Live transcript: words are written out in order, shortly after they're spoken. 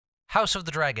House of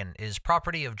the Dragon is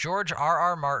property of George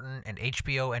R.R. Martin and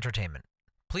HBO Entertainment.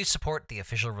 Please support the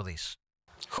official release.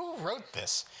 Who wrote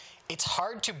this? It's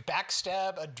hard to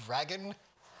backstab a dragon,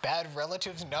 bad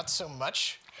relatives not so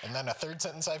much, and then a third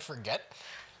sentence I forget.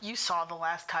 You saw the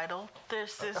last title. I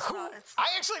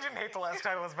actually didn't hate the last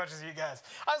title as much as you guys.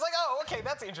 I was like, oh, okay,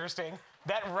 that's interesting.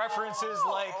 That references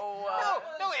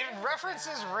it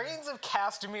references Reigns of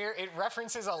Castamere. It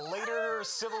references a later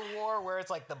Civil War where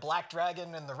it's like the Black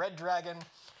Dragon and the Red Dragon.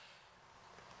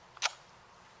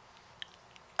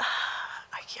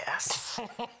 I guess.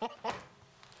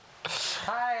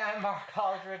 Hi, I'm Mark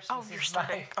Aldridge. You're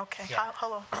starting. Okay. Yeah.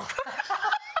 Hello.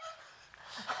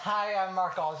 Hi, I'm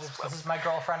Mark Aldridge. This is my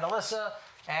girlfriend Alyssa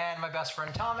and my best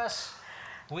friend Thomas.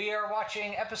 We are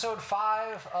watching episode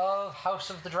 5 of House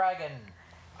of the Dragon.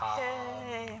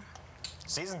 Yay.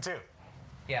 Season 2.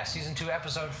 Yeah, season 2,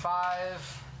 episode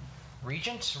 5.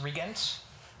 Regent? Regent.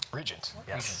 Yes.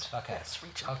 Regent. Okay. Yes,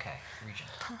 Regent. Okay, Regent.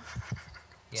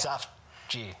 Yeah. Soft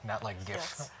G, not like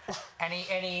GIF. Yes.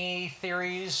 Any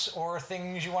theories or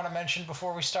things you want to mention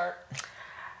before we start?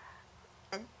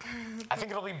 I think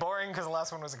it'll be boring because the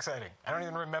last one was exciting. I don't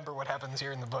even remember what happens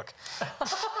here in the book.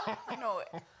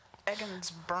 Egan's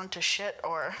burnt to shit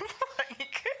or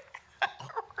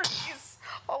or he's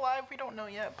alive. We don't know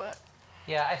yet, but...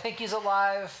 Yeah, I think he's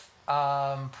alive.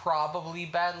 Probably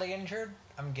badly injured,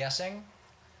 I'm guessing.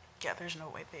 Yeah, there's no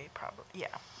way they probably...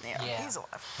 Yeah, he's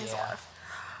alive. He's Yeah. alive.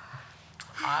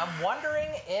 I'm wondering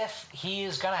if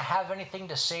he's going to have anything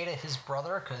to say to his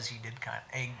brother, because he did kind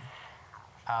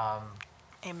of...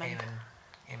 Amen.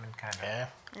 Aemon kind of...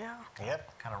 Yeah.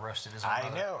 Yep. Kind of roasted his brother.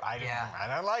 I know. I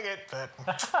don't like it, but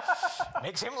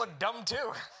makes him look dumb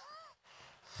too.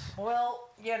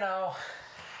 Well,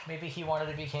 maybe he wanted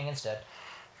to be king instead.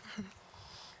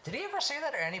 Did he ever say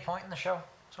that at any point in the show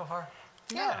so far?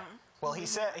 Yeah. Well, he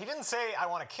didn't say I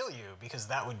want to kill you because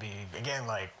that would be again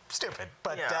stupid.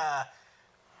 But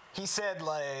he said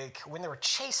when they were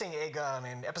chasing Aegon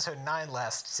in episode 9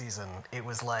 last season, it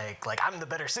was like I'm the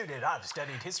better suited. I've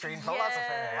studied history and philosophy.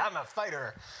 I'm a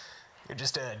fighter. You're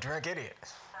just a drunk idiot.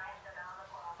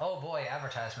 Oh boy,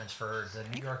 advertisements for the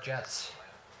New York Jets.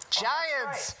 Giants! Oh,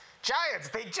 that's right. Giants!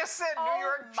 They just said New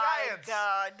York Giants! Oh my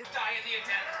God. Die in the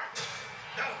attack.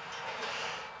 No.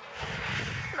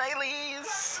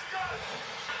 Nileys.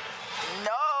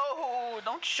 No,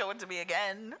 don't show it to me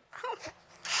again.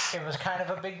 It was kind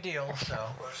of a big deal,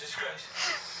 so...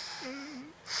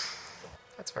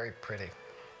 That's very pretty.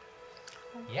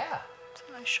 Yeah. It's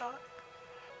a nice shot.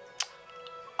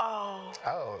 Oh.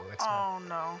 Oh, it's Oh,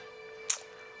 no.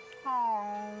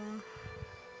 Oh.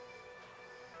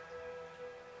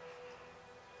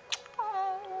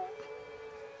 Oh.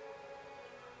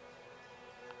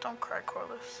 Don't cry,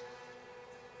 Corliss.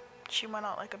 She went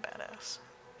out like a badass.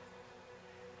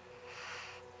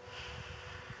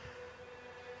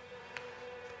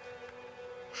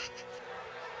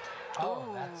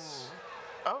 Oh,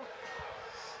 Oh.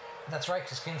 that's right,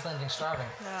 because King's Landing's starving.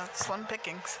 Yeah, slim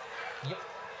pickings. Yep.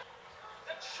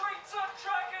 The traitor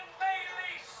dragon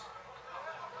Maylis,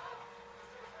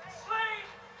 slain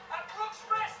at Brook's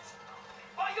Rest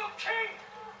by your king.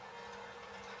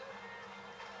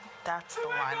 That's the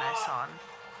line I saw.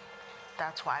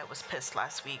 That's why I was pissed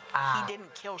last week. Ah. He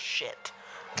didn't kill shit.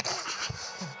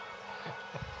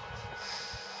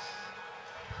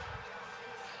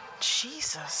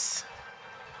 Jesus.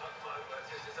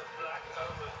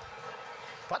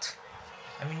 What?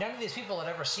 I mean, none of these people had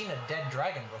ever seen a dead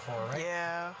dragon before, right?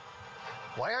 Yeah.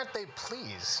 Why aren't they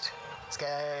pleased? This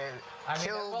guy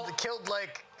killed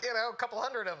a couple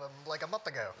hundred of them a month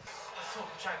ago. I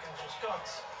thought dragons was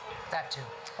gods. That too.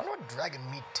 I wonder what dragon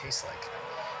meat tastes like.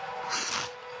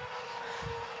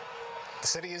 The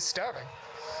city is starving.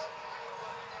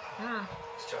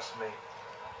 It's just me.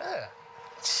 Yeah.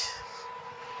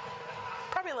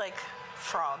 Probably like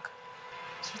frog.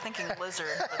 So I'm thinking lizard,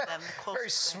 but then the closest Very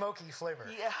thing. smoky flavor.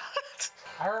 Yeah.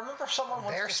 I remember someone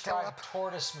once They're still described up.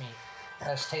 tortoise meat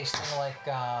as tasting like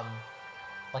a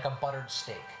buttered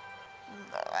steak.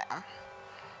 No.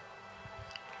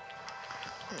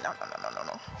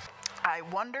 I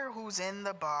wonder who's in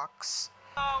the box.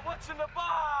 What's in the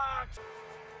box?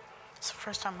 It's the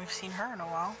first time we've seen her in a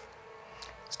while.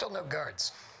 Still no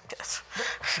guards. Yes.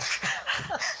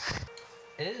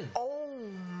 Ew. Oh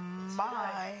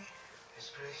my.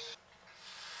 His grace.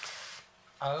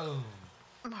 Oh.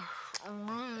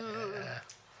 Yeah.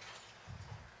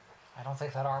 I don't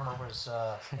think that armor was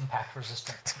impact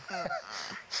resistant.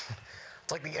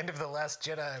 It's like the end of The Last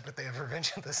Jedi, but they have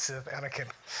Revenge of the Sith Anakin.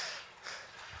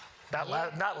 Not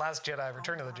Last Jedi,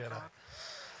 Return of the Jedi.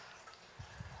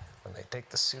 When they take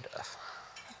the suit off.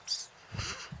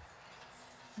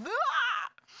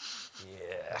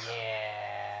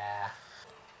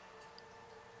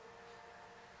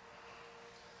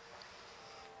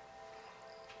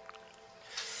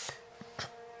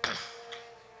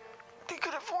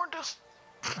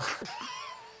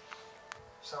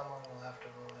 Someone will have to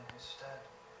rule in his stead.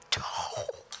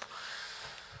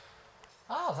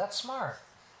 Oh, that's smart.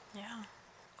 Yeah.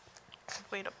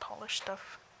 Good way to polish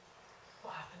stuff.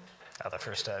 What happened? Oh, the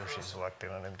first time she's walked in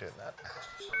on him doing that.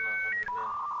 Some 900 men.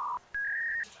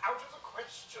 Out of the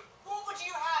question. What would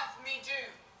you have me do?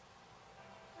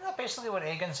 Isn't that basically what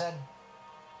Aegon said?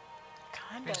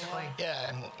 Kind of. Basically.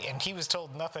 Yeah, and he was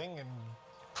told nothing and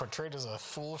portrayed as a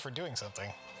fool for doing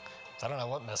something. So I don't know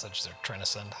what message they're trying to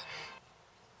send.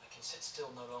 I can sit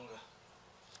still no longer.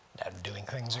 Now doing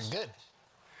things are good.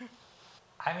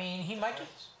 I mean, he might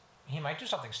do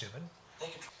something stupid. They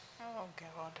can. Oh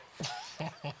god.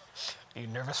 Are you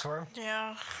nervous for him?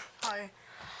 Yeah. I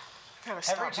gotta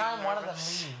stop Every time being one of them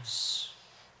nervous. leaves,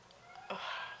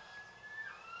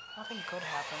 Nothing good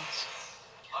happens.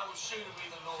 I would sooner be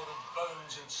the lord of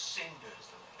bones and cinders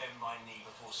than bend my knee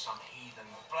before some heathen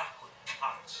Blackwood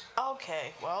cunt.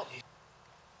 Okay, well.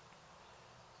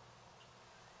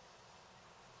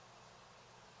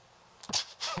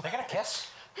 they're gonna kiss.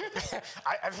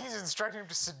 I think he's instructing him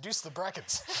to seduce the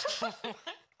Brackens.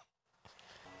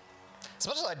 As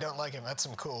much as I don't like him, that's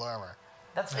some cool armor.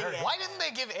 That's very. Yeah. Why didn't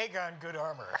they give Aegon good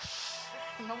armor?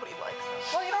 Nobody likes him.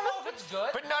 Well, you don't know if it's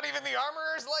good. But not even the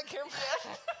armorers like him?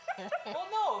 Well,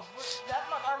 no, that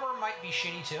armor might be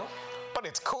shitty too. But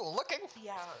it's cool looking.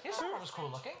 Yeah. His armor was cool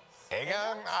looking.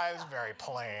 Aegon, I was very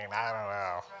plain. I don't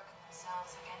know. broken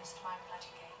themselves against my bloody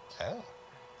gate. Oh.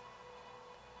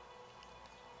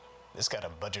 This got a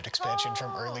budget expansion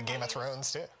from early Game of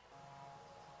Thrones, too.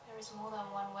 There is more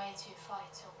than one way to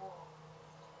fight a war.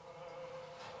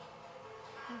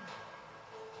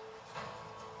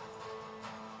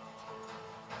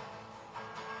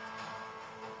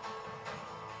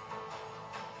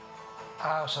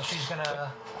 Oh, so she's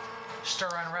gonna stir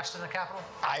unrest in the capital?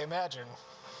 I imagine.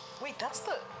 Wait, that's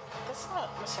not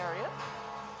Massaria?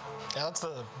 Yeah, that's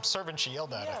the servant she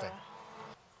yelled at, I think.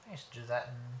 I used to do that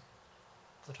in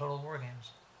the Total War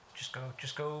games.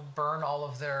 Just go burn all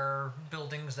of their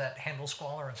buildings that handle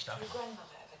squalor and stuff. Did your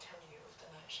grandmother ever tell you of the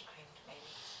night she claimed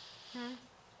me?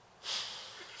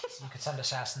 You could send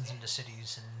assassins into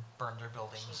cities and burn their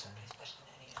buildings and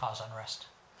cause unrest.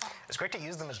 It's great to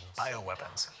use them as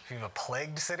bioweapons. If you have a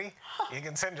plagued city, you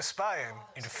can send a spy in,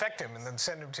 infect him, and then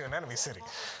send him to an enemy city.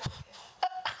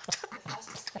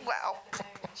 Wow.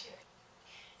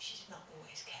 She did not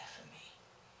always care for me.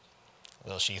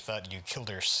 Well, she thought you killed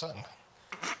her son.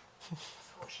 I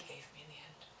thought she gave me in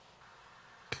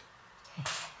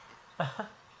the end.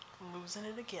 Losing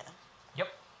it again. Yep.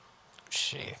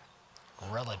 She.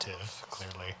 Relative,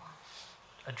 clearly.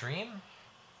 A dream?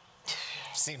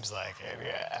 Seems like it,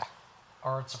 yeah.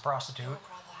 Or it's a prostitute. Brother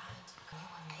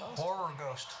hand. Horror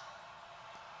ghost.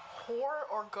 Whore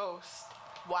or ghost?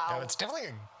 Wow. No, it's definitely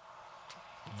a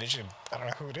vision. I don't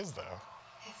know who it is, though.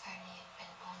 If only it'd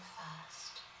been born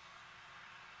first.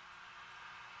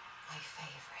 My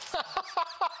favorite.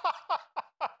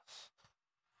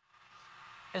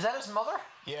 Is that his mother?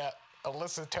 Yeah,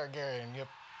 Alyssa Targaryen, yep.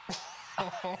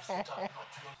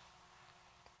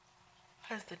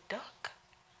 There's the duck.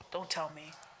 Don't tell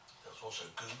me. There's also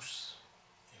goose,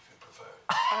 if you prefer.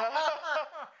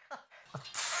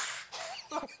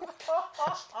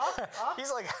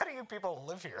 He's like, how do you people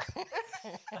live here?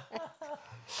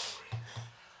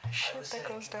 Shit that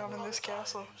goes down in this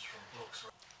castle.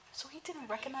 So he didn't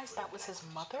recognize that was his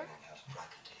mother?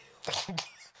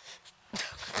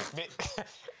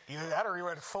 Either that or he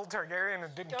went full Targaryen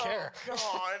and didn't care.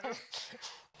 God.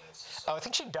 Oh, I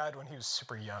think she died when he was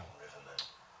super young.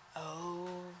 Oh.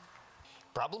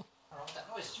 Problem? I don't know what that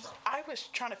noise is from. I was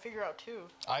trying to figure out too.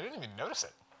 I didn't even notice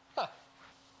it. Huh.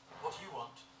 What do you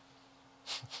want?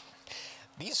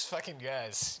 These fucking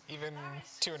guys, even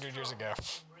 200 years ago.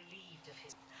 Relieved of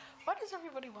his. Why does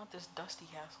everybody want this dusty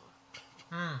castle?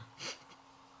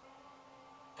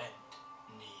 Bent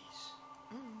knees.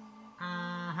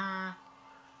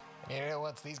 You know,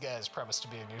 once these guys promise to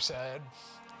be on your side,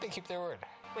 they keep their word.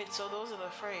 Wait, so those are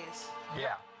the phrase.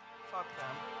 Yeah. Fuck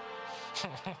them.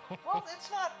 Well,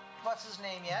 it's not what's his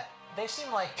name yet. They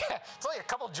seem like It's like a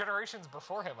couple generations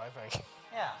before him, I think.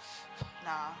 yeah.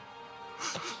 Nah.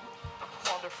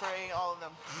 Walder Frey, all of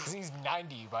them. 'Cause he's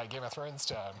 90 by Game of Thrones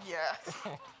time. Yeah.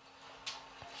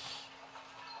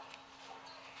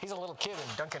 He's a little kid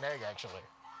in Dunk and Egg, actually.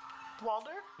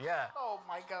 Walder? Yeah. Oh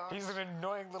my god. He's an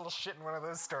annoying little shit in one of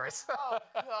those stories. Oh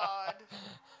god.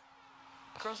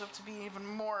 Grows up to be even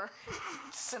more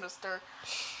sinister.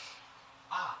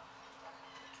 Ah.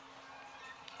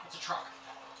 It's a truck.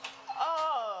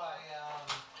 Oh.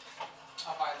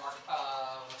 Up by the market.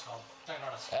 What's it called? Dunkin'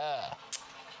 Donuts. Ah.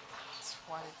 That's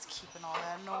why it's keeping all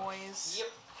that noise.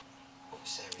 Yep.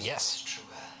 Viserys Yes. is true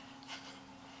heir.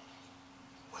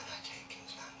 When I take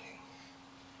King's Landing,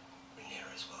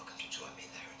 Rhaenyra is welcome to join me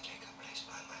there and take her place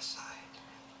by my side.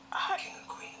 King and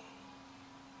Queen,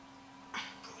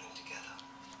 ruling together.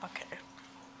 Okay.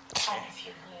 And if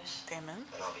you lose. Damon,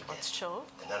 And I'll be let's dead. chill.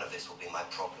 And none of this will be my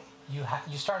problem. You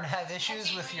starting to have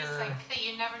issues with your. think that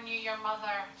you never knew your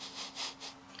mother.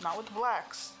 Not with the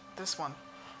blacks. This one.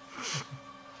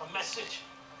 A message.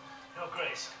 Your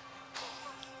Grace.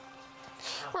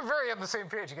 We're very on the same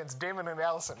page against Damon and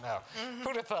Allison now.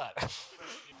 Who'd have thought?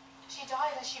 She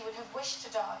died as she would have wished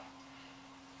to die.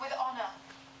 With honor.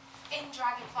 In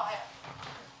Dragonfire.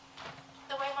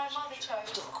 The way my mother chose.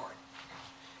 Still recording.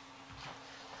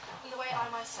 And the way I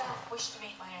myself wish to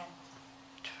meet my end.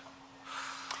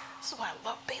 This is why I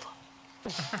love Bela.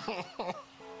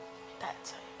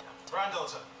 That's how you do it.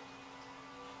 Granddaughter.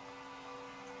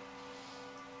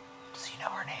 Does he know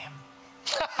her name?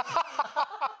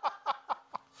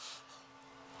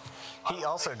 He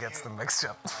also gets them mixed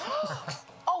up.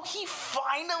 Oh, he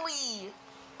finally!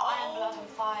 Iron blood and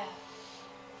fire.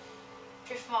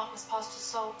 Driftmark was passed to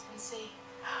salt and sea.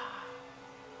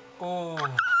 Ooh.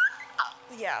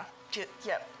 Yeah.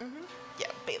 Yep.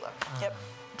 Yeah, Bela. Yep.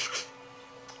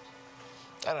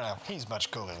 I don't know. He's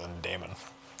much cooler than Damon.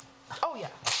 Oh, yeah.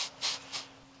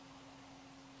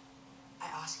 I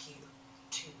ask you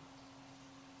to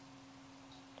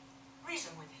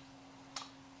reason with him.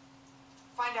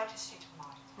 Find out his state of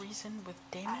mind Reason with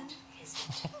Damon? and his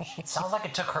intentions. It sounds like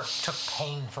it took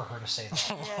pain for her to say that.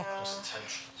 Yeah.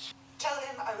 Intentions. Tell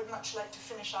him I would much like to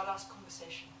finish our last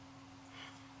conversation.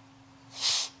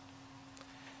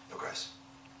 Your Grace.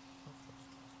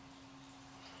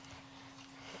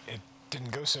 It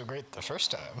didn't go so great the first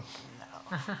time.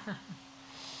 No.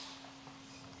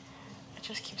 It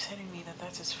just keeps hitting me that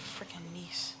that's his freaking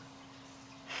niece.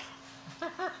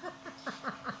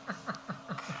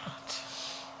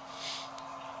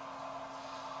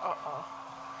 Uh-oh.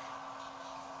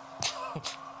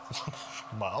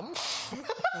 Mom?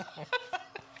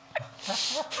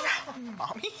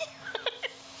 Mommy?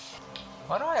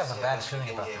 Why do I have a See, I bad must feeling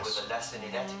begin about here this? with a lesson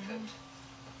in etiquette.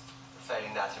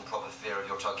 Failing that in proper fear of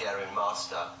your Targaryen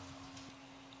master.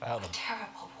 Wow, the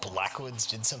Terrible. Blackwoods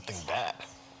did something bad.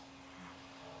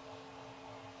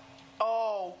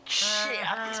 Oh, shit.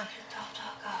 Girl.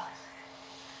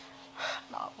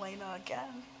 Not Lena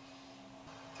again.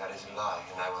 That is a lie,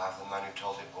 and I will have the man who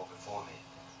told it brought before me.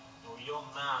 Oh, your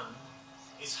man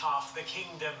is half the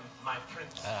kingdom, my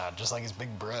prince. Ah, just like his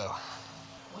big bro.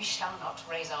 We shall not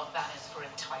raise our banners for a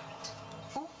tyrant.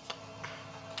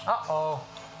 Uh-oh.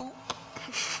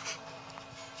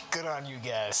 Good on you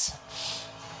guys.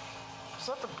 Is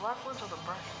that the Blackwoods or the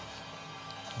Bracken?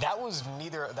 That was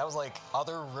neither. That was like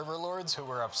other river lords who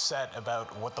were upset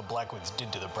about what the Blackwoods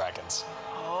did to the Brackens.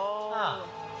 Oh. Huh.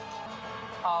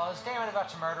 Oh, is Damon about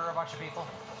to murder a bunch of people?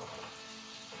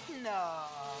 No.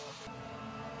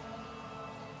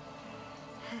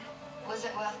 Was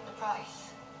it worth the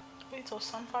price? Wait, so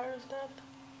Sunfire's dead?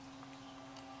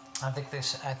 I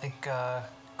think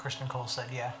Kristen Cole said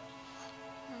yeah.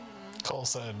 Cole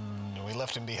said we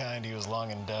left him behind. He was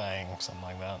long and dying, something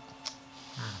like that.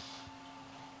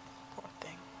 Poor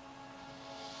thing.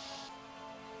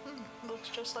 Looks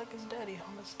just like his daddy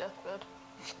on his deathbed.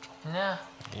 Yeah.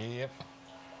 Yep.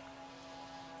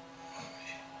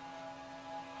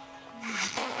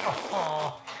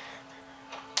 Oh.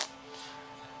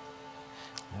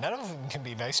 None of them can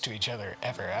be nice to each other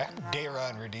ever. I hope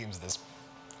Daeron redeems this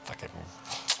fucking.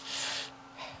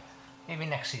 Maybe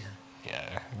next season.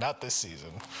 Yeah, not this season.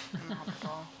 Not at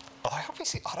all. Oh, I hope we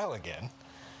see Otto again.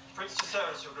 Prince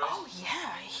Viserys, your Grace. Oh,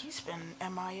 yeah. He's been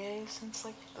MIA since,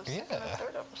 like, the second or Yeah.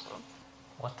 third episode.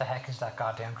 What the heck is that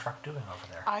goddamn truck doing over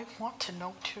there? I want to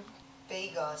know, too.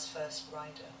 Vagar's first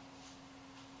rider.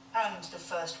 And the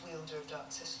first wielder of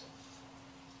Dark System.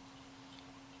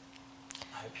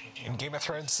 I hope you do. In Game of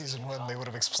Thrones season 1, they would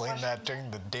have explained that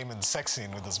during the Daemon sex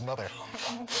scene with his mother.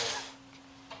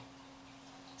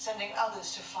 Sending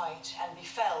others to fight and be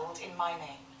felled in my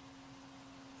name.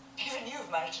 Even you've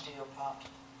managed to do your part.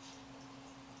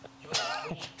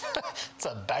 It's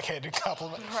a backhanded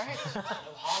compliment. Right? No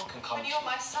harm can come When to you're you.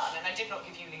 my son and I did not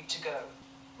give you leave to go,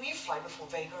 will you fly before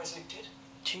Vagar as Luke did?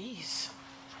 Jeez.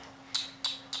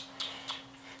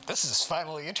 This is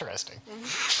finally interesting.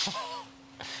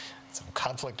 Some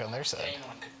conflict on their side.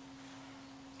 Anyone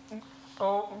could.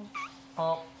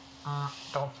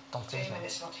 Don't tease Daemon me.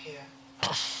 is not here.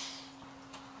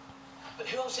 But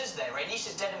who else is there? Rhaenys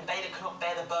is dead and Bader cannot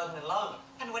bear the burden alone.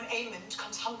 And when Aemond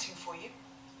comes hunting for you,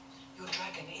 your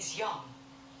dragon is young.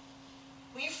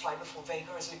 Will you fly before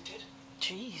Vagar as Luke did?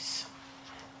 Jeez.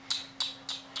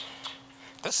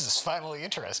 this is finally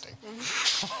interesting.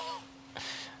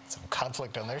 Some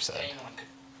conflict on their side.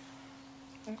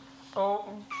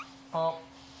 Don't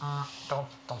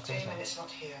say his Daemon name. is not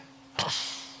here.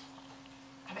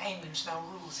 And Aemond now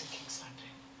rules in King's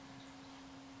Landing.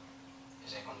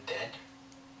 Is anyone dead?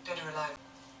 Dead or alive?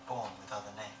 Born with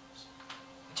other names.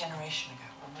 A generation ago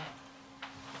or more.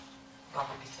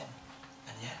 Probably thin.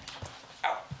 And yet,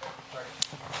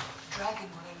 Dragon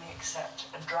will only accept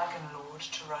a dragon lord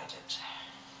to write it.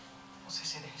 Also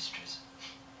say the histories.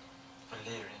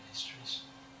 Valyrian histories.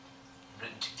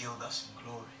 Written to gild us in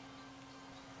glory.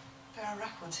 There are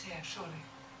records here, surely,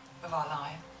 of our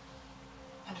line,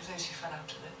 and of those who fell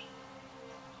out of it.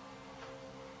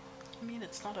 I mean,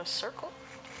 it's not a circle.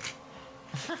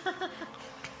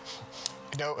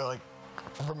 You know, like,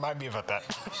 remind me about that.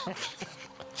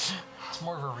 It's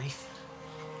more of a wreath.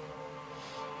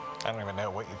 I don't even know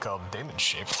what you call Daemon's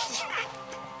shape. It's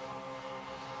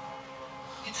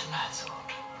a mad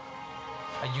sword.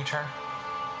 A U-turn.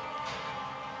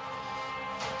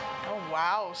 Oh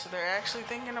wow! So they're actually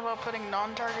thinking about putting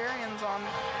non-Targaryens on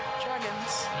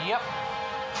dragons. Yep.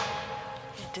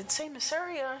 It did say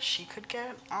Mysaria. She could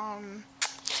get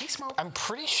sea smoke. I'm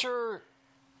pretty sure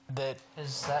that...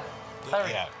 Is that...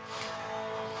 Yeah.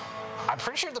 I'm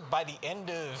pretty sure that by the end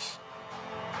of...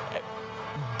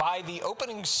 By the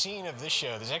opening scene of this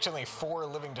show, there's actually only 4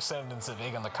 living descendants of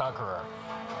Aegon the Conqueror.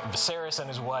 Viserys and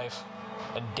his wife,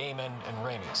 and Daemon and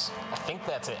Rhaenys. I think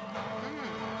that's it.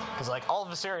 Because, like, all of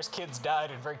Viserys' kids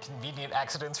died in very convenient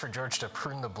accidents for George to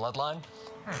prune the bloodline.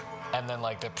 And then,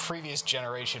 like, the previous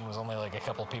generation was only, like, a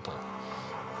couple people.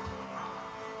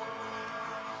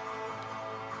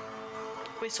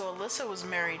 Wait, so Alyssa was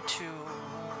married to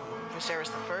Viserys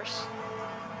the First?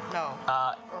 No.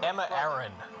 Emma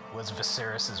Arryn was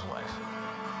Viserys' wife.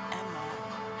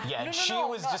 Emma. Yeah, and she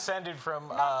was descended from...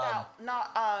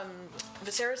 Not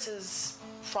Viserys'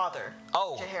 father.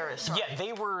 Oh, Jaehaerys. Sorry. yeah,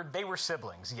 they were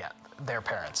siblings, yeah, their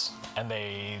parents. And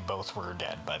they both were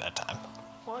dead by that time.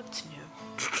 What's new?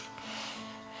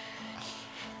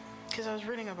 Because I was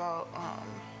reading about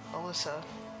Alyssa.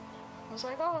 I was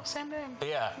like, oh, same name.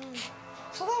 Yeah.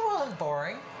 So that wasn't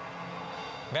boring.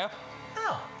 Yeah?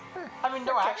 No. I mean,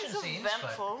 no action It's scenes,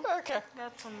 eventful. Okay.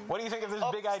 Got some... What do you think of this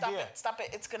big stop idea? It, stop it.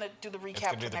 It's going to do the recap It's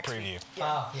gonna do for the next preview. week.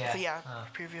 Oh, yeah. So, yeah,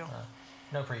 preview.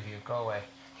 No preview. Go away.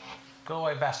 Go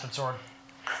away, bastard sword.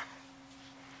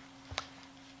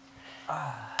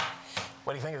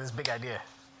 What do you think of this big idea?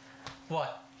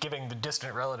 What? Giving the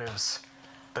distant relatives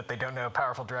that they don't know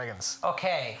powerful dragons.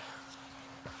 Okay.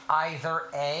 Either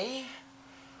A,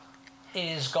 it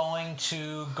is going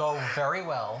to go very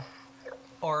well,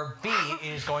 or B, it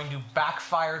is going to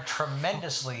backfire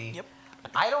tremendously. Yep.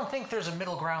 I don't think there's a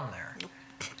middle ground there.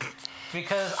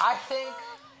 Because I think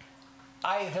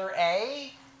either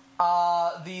A,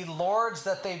 the lords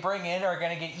that they bring in are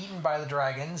going to get eaten by the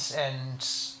dragons and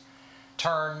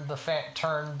turn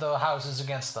the houses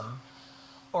against them,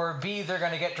 or B, they're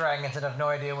going to get dragons and have no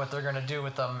idea what they're going to do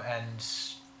with them and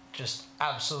just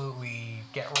absolutely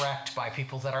get wrecked by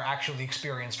people that are actually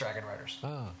experienced dragon riders.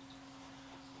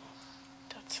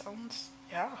 That sounds...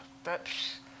 Yeah, but...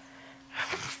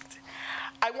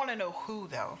 I want to know who,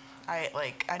 though. I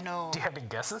know... Do you have any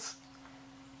guesses?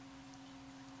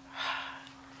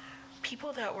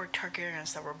 People that were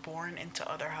Targaryens that were born into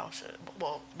other houses...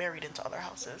 Well, married into other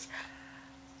houses.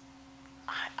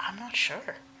 I'm not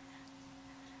sure.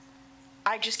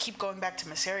 I just keep going back to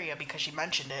Mysaria because she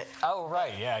mentioned it. Oh,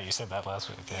 right. Yeah, you said that last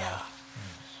week. Yeah.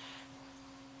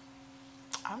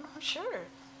 I'm not sure.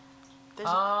 There's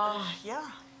yeah.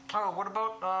 Oh, what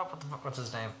about what's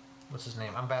his name? What's his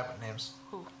name? I'm bad with names.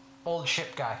 Who? Old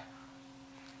ship guy.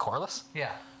 Corlys?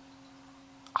 Yeah.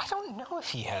 I don't know if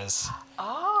he has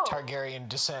Oh. Targaryen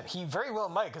descent. He very well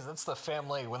might, because that's the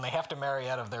family, when they have to marry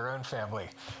out of their own family.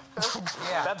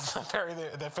 Yeah. That's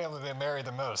the family they marry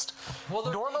the most.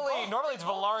 Well, normally it's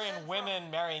Valyrian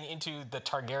women marrying into the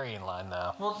Targaryen line,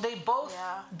 though. Well, they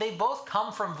both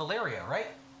come from Valyria, right?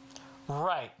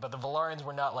 Right, but the Valyrians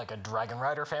were not like a dragon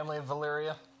rider family of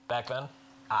Valyria back then.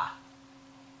 Ah.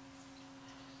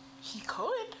 He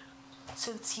could,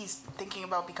 since he's thinking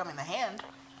about becoming the Hand.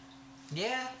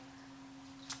 Yeah.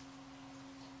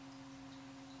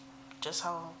 Just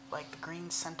how, like, the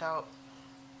Greens sent out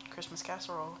Christmas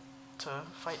Casserole to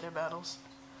fight their battles.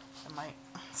 They might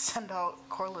send out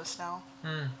Corlys now.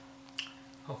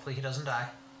 Hopefully he doesn't die.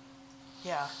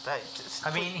 Yeah, that just...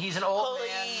 I mean, he's an old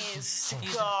man. Please,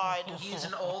 God. He's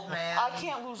an old man. I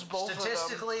can't lose both of them.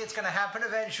 Statistically, it's going to happen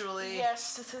eventually. Yes,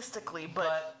 statistically,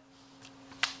 but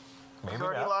Maybe you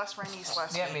already not. lost Rhaenys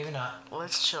last week. Yeah, maybe not.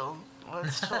 Let's chill.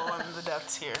 Let's chill on the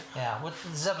depths here. Yeah,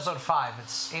 this is episode 5.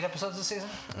 It's 8 episodes this season?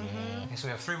 Mm-hmm. Okay, so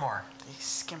we have 3 more. They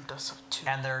skimped us of 2.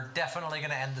 And they're definitely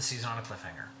going to end the season on a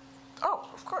cliffhanger. Oh,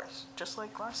 of course. Just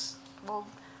like last. Well,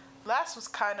 last was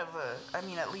kind of a. I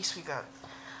mean, at least we got.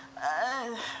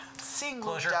 Seeing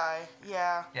Closure? Luke die.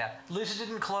 Yeah. Yeah. Lucy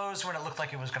didn't close when it looked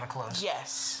like it was going to close.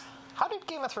 Yes. How did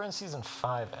Game of Thrones season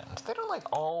 5 end? They don't like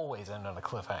always end on a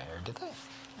cliffhanger, did they?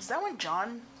 Is that when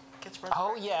Jon gets resurrected?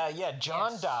 Oh yeah.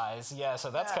 Jon Yes. dies. Yeah,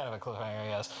 so that's Yeah. kind of a cliffhanger,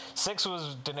 yes. 6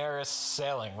 was Daenerys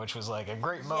sailing, which was like a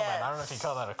great moment. I don't know if you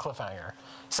call that a cliffhanger.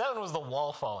 7 was the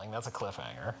wall falling. That's a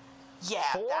cliffhanger. Yeah.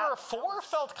 4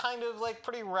 felt kind of like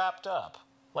pretty wrapped up.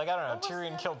 Like, I don't know,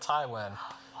 Tyrion killed Tywin.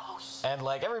 And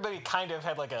like everybody kind of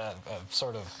had like a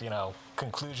sort of, you know,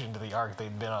 conclusion to the arc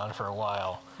they'd been on for a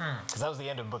while. Because that was the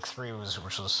end of book 3, which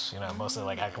was, you know, mostly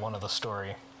like act 1 of the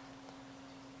story.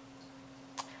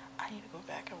 I need to go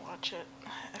back and watch it.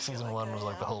 Season 1 was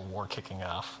like the whole war kicking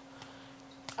off.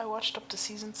 I watched up to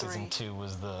season 3. Season 2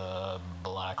 was the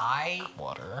Black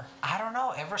Water. I don't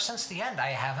know. Ever since the end, I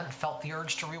haven't felt the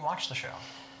urge to rewatch the show.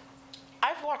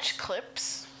 I've watched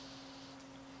clips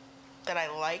that I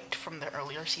liked from the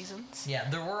earlier seasons. Yeah,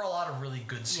 there were a lot of really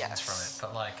good scenes Yes. from it,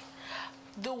 but like...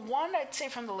 The one I'd say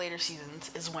from the later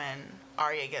seasons is when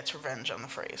Arya gets revenge on the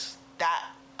phrase. That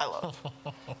I love.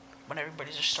 When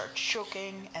everybody just starts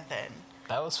choking and then...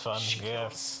 That was fun, She yeah.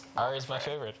 kills Arya's my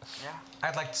favorite. Yeah.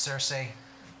 I'd like Cersei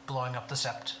blowing up the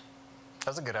Sept. That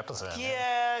was a good episode.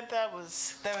 Yeah, that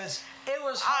was... It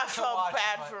was I hard to felt watch,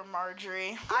 bad but for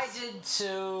Marjorie. I did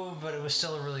too, but it was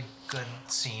still a really good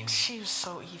scene. She was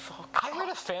so evil. I read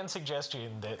a fan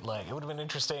suggestion that, like, it would have been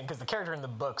interesting, because the character in the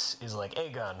books is, like,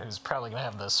 Aegon, who's probably going to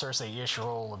have the Cersei-ish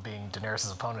role of being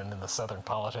Daenerys' opponent in the southern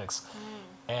politics.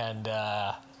 And,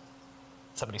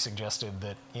 somebody suggested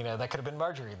that, you know, that could have been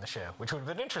Marjorie in the show, which would have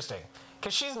been interesting.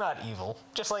 Because she's not evil,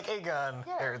 just like Aegon,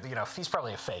 or, you know, he's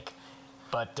probably a fake.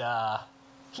 But,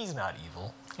 he's not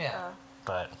evil. Yeah.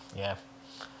 But, yeah.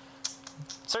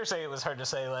 Cersei, it was hard to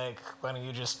say, like, why don't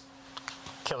you just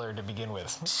kill her to begin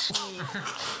with?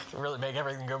 Really make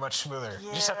everything go much smoother.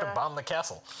 You just have to Yeah. bomb the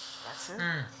castle. That's it.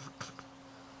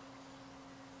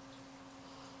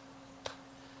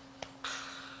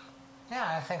 Yeah,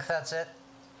 I think that's it.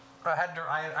 I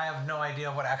have no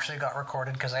idea what actually got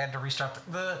recorded because I had to restart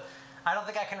I don't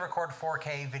think I can record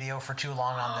 4K video for too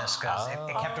long on this because it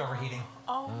kept overheating.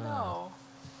 Oh, no.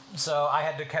 So I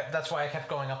had to that's why I kept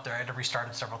going up there. I had to restart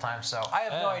it several times. So I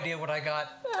have no idea what I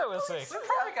got. Yeah, we'll see. We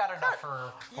probably got enough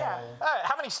for Yeah. All right,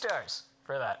 how many stars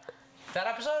for that? that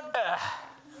episode.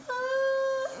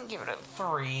 Give it a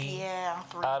 3, Yeah,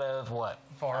 3. Out of what?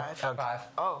 4, Five. 5.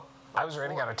 Oh. I was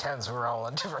rating out of 10, so we're all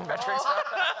on different metrics.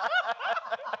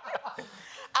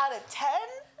 Out of 10?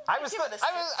 I was give it a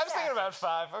I was 6. thinking about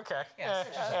 5. Okay. Yeah,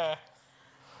 6 or 7. yeah.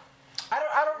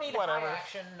 I don't need Whatever. high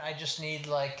action. I just need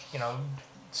like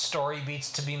story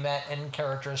beats to be met and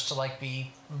characters to like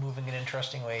be moving in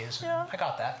interesting ways. Yeah. I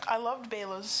got that. I loved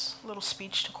Bela's little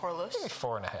speech to Corlys. Maybe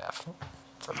 4.5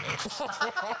 for me.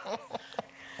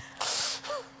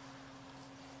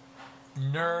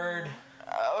 Nerd.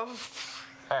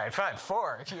 All right, fine.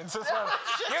 4. If you insist on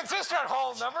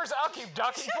whole numbers, I'll keep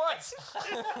docking points.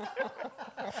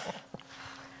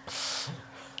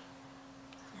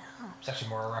 It's actually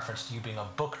more a reference to you being a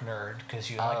book nerd because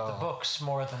you like the books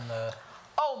more than the.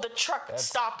 Oh, the truck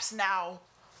stops now.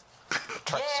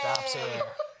 Truck stops here.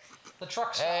 The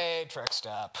truck stop. Hey, truck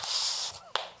stop.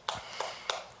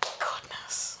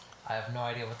 Goodness. I have no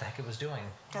idea what the heck it was doing.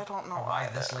 I don't know Or why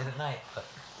either. this late at night, but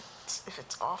If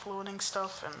it's offloading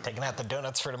stuff and... Taking out the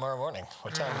donuts for tomorrow morning.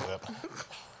 What time is it?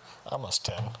 Almost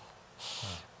 10.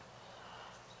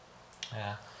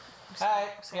 yeah. All right.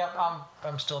 Yep.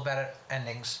 I'm still bad at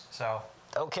endings, so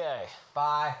Okay.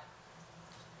 bye.